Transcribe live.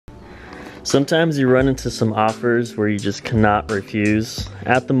Sometimes you run into some offers where you just cannot refuse.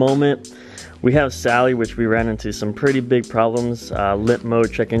 At the moment, we have Sally, which we ran into some pretty big problems. Lit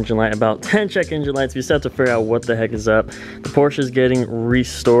mode, check engine light, about 10 check engine lights. We still have to figure out what the heck is up. The Porsche is getting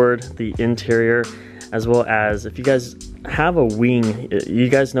restored, the interior, as well as if you guys have a wing, you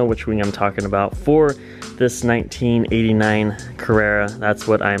guys know which wing I'm talking about for this 1989 Carrera. That's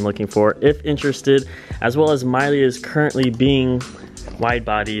what I'm looking for if interested, as well as Miley is currently being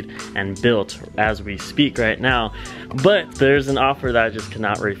wide-bodied and built as we speak right now, but there's an offer that I just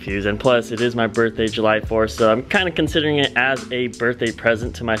cannot refuse, and plus it is my birthday July 4th, so I'm kind of considering it as a birthday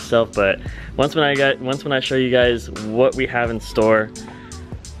present to myself. But once when I show you guys what we have in store,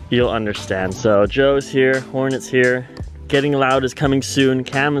 you'll understand. So Joe's here, Hornet's here, Getting Loud is coming soon,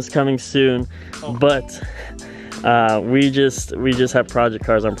 Cam is coming soon, but we just have project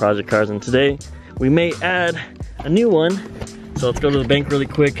cars on project cars, and today we may add a new one. So let's go to the bank really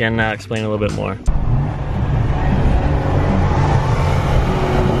quick and explain a little bit more.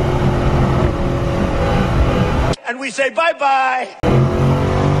 And we say bye-bye.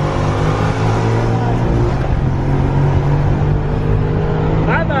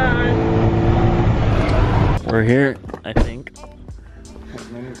 Bye-bye. We're here, I think. As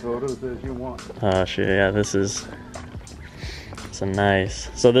many photos as you want. Oh shit, yeah, this is so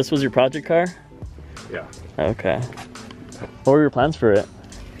nice. So this was your project car? Yeah. Okay. What were your plans for it?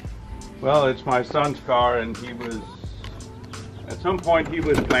 Well, it's my son's car, and he was, at some point he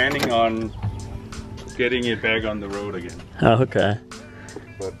was planning on getting it back on the road again. Oh, okay.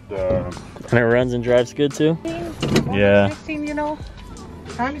 But and it runs and drives good too? Yeah. Next thing you know,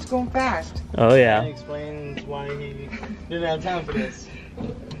 time is going fast. Oh yeah. That explains why he didn't have time for this.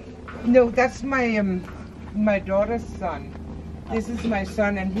 No, that's my my daughter's son. This is my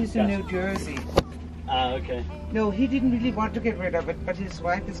son, and he's in New Jersey. Ah, okay. No, he didn't really want to get rid of it, but his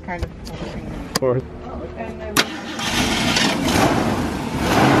wife is kind of forcing him. And,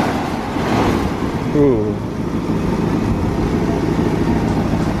 Ooh.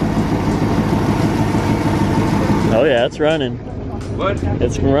 Oh yeah, it's running. what?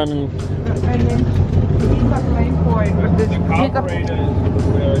 It's running. and then he got blamed for it. But The this carburetor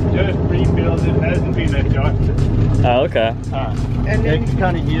is just rebuilt. It hasn't been adjusted. Oh, okay. and then You can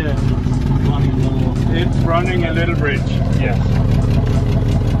kind of hear it running a little. It's running a little bridge. Yes.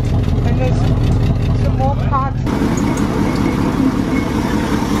 and there's some more parts.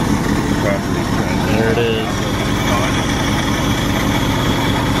 There it is.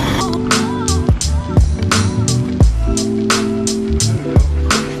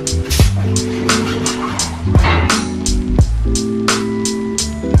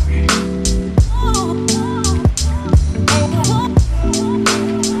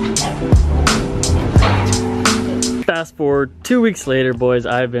 Fast forward 2 weeks later, boys.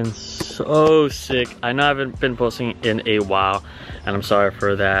 I've been so sick. I know I haven't been posting in a while, and I'm sorry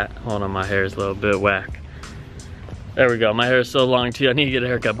for that. Hold on, my hair is a little bit whack. There we go. My hair is so long too. I need to get a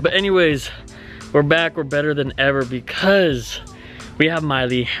haircut. But anyways, we're back. We're better than ever because we have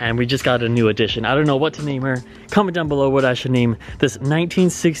Miley and we just got a new addition. I don't know what to name her. Comment down below what I should name this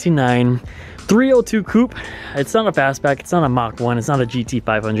 1969 302 coupe. It's not a fastback. It's not a Mach 1. It's not a GT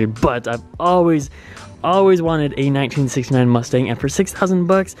 500. But I've always wanted a 1969 Mustang, and for 6,000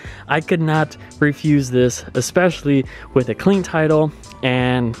 bucks, I could not refuse this, especially with a clean title.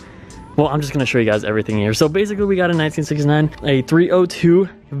 And well, I'm just gonna show you guys everything here. So basically, we got a 1969, a 302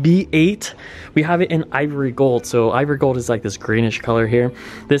 V8. We have it in ivory gold. So ivory gold is like this greenish color here.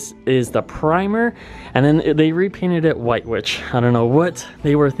 This is the primer, and then they repainted it white, which I don't know what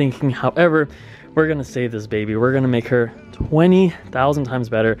they were thinking. However, we're gonna save this baby. We're gonna make her 20,000 times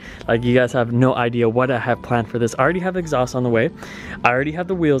better. Like, you guys have no idea what I have planned for this. I already have exhaust on the way. I already have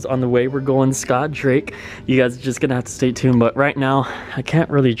the wheels on the way. We're going Scott Drake. You guys are just gonna have to stay tuned. But right now, I can't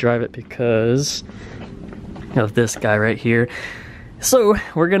really drive it because of this guy right here. So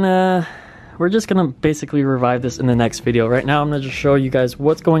we're just gonna basically revive this in the next video. Right now, I'm gonna just show you guys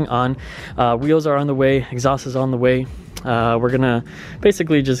what's going on. Wheels are on the way. Exhaust is on the way. We're gonna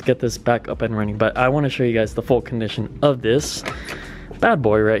basically just get this back up and running, but I want to show you guys the full condition of this bad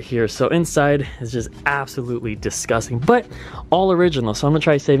boy right here. So inside is just absolutely disgusting, but all original, so I'm gonna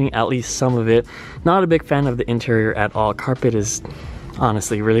try saving at least some of it. Not a big fan of the interior at all. Carpet is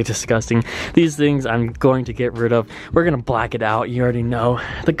honestly really disgusting. These things I'm going to get rid of. We're gonna black it out. You already know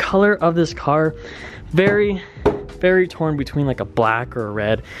the color of this car, very torn between like a black or a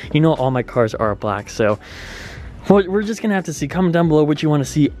red. You know, all my cars are black, so well, we're just gonna have to see. Comment down below what you want to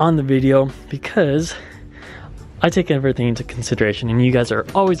see on the video, because I take everything into consideration, and you guys are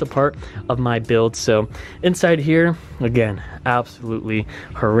always a part of my build. So inside here, again, absolutely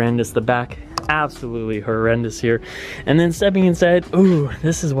horrendous. The back, absolutely horrendous here. And then stepping inside, ooh,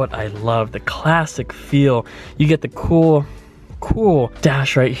 this is what I love, the classic feel. You get the cool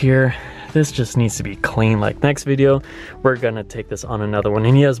dash right here. This just needs to be clean. Like next video, we're gonna take this on another one.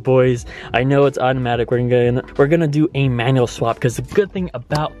 And yes, boys, I know it's automatic. We're gonna do a manual swap, because the good thing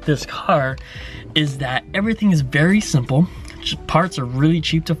about this car is that everything is very simple. Parts are really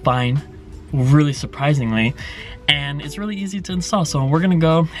cheap to find, really surprisingly, and it's really easy to install. So we're gonna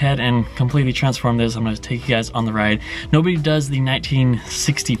go ahead and completely transform this. I'm gonna take you guys on the ride. Nobody does the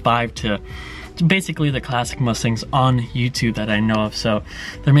 1965 to basically the classic Mustangs on YouTube that I know of, so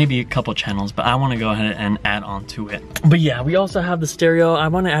there may be a couple channels, but I want to go ahead and add on to it. But yeah, we also have the stereo. I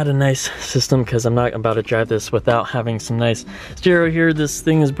want to add a nice system, because I'm not about to drive this without having some nice stereo here. This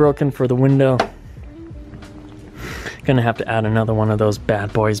thing is broken for the window. Gonna have to add another one of those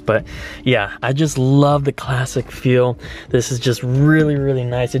bad boys. But yeah, I just love the classic feel. This is just really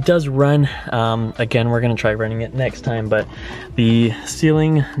nice. It does run. Again, we're gonna try running it next time, but the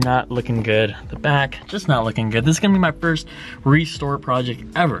ceiling not looking good, the back just not looking good. This is gonna be my first restore project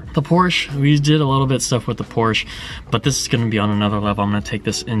ever. The Porsche, we did a little bit of stuff with the Porsche, but this is gonna be on another level. I'm gonna take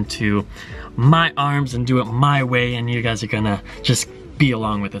this into my arms and do it my way, and you guys are gonna just be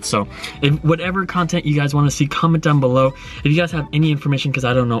along with it. So if whatever content you guys want to see, comment down below. If you guys have any information, because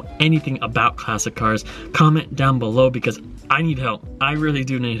I don't know anything about classic cars, comment down below, because I need help. I really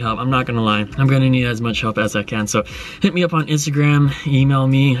do need help. I'm not gonna lie. I'm gonna need as much help as I can. So hit me up on Instagram, email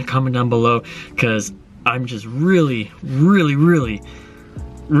me, comment down below, because I'm just really,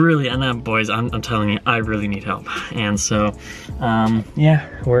 and then boys, I'm telling you, I really need help. And so yeah,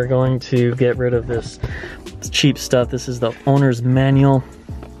 we're going to get rid of this cheap stuff. This is the owner's manual.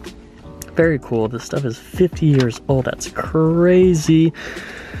 Very cool. This stuff is 50 years old. That's crazy.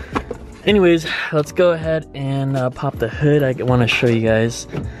 Anyways, let's go ahead and pop the hood. I want to show you guys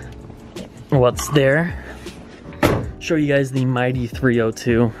what's there. Show you guys the mighty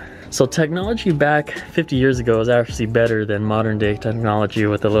 302. So technology back 50 years ago is actually better than modern day technology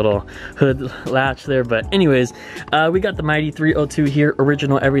with a little hood latch there. But anyways, we got the mighty 302 here,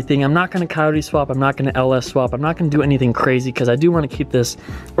 original everything. I'm not gonna coyote swap, I'm not gonna LS swap, I'm not gonna do anything crazy, because I do want to keep this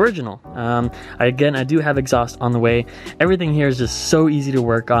original. Again, I do have exhaust on the way. Everything here is just so easy to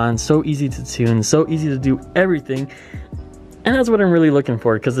work on, so easy to tune, so easy to do everything. And that's what I'm really looking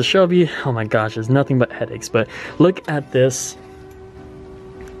for, because the Shelby, oh my gosh, is nothing but headaches. But look at this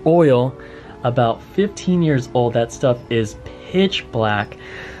oil, about 15 years old. That stuff is pitch black,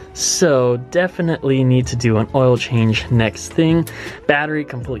 so definitely need to do an oil change next thing. Battery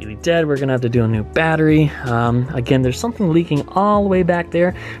completely dead. We're gonna have to do a new battery. Again, there's something leaking all the way back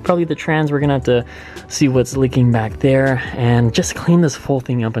there, probably the trans. We're gonna have to see what's leaking back there and just clean this full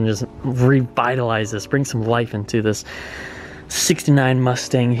thing up and just revitalize this, bring some life into this 69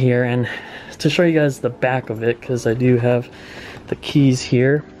 Mustang here. And to show you guys the back of it, because I do have the keys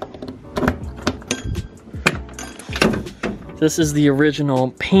here. This is the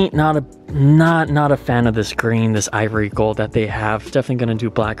original paint. Not a fan of this green, this ivory gold that they have. Definitely gonna do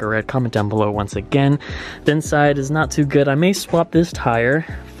black or red. Comment down below once again. The inside is not too good. I may swap this tire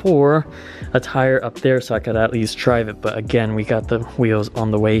for a tire up there so I could at least drive it. But again, we got the wheels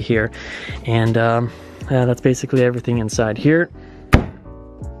on the way here. And yeah, that's basically everything inside here.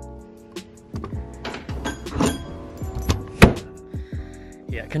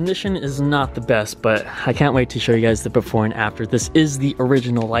 Condition is not the best, but I can't wait to show you guys the before and after. This is the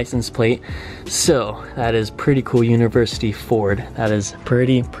original license plate, so that is pretty cool. University Ford. That is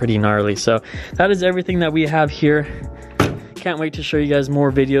pretty gnarly. So that is everything that we have here. Can't wait to show you guys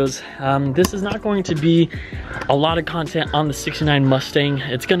more videos. This is not going to be a lot of content on the 69 Mustang.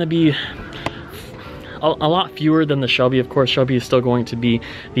 It's going to be a lot fewer than the Shelby. Of course, Shelby is still going to be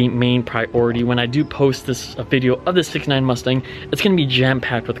the main priority. When I do post this video of the 69 Mustang, it's gonna be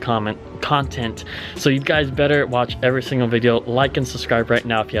jam-packed with content. So you guys better watch every single video, like and subscribe right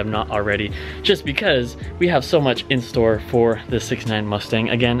now if you have not already, just because we have so much in store for the 69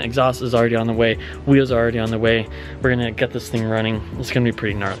 Mustang. Again, exhaust is already on the way, wheels are already on the way. We're gonna get this thing running. It's gonna be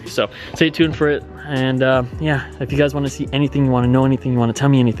pretty gnarly. So stay tuned for it. And yeah, if you guys want to see anything, you want to know anything, you want to tell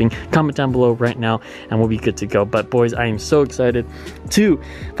me anything, comment down below right now and we'll be good to go. But boys, I am so excited to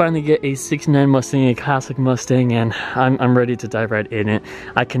finally get a 69 Mustang, a classic Mustang, and I'm ready to dive right in it.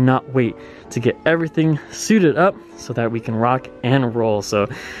 I cannot wait to get everything suited up so that we can rock and roll. So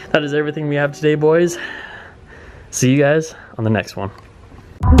that is everything we have today, boys. See you guys on the next one.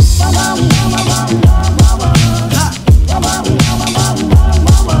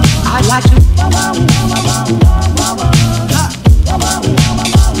 I like you.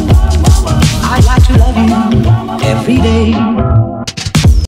 happy day.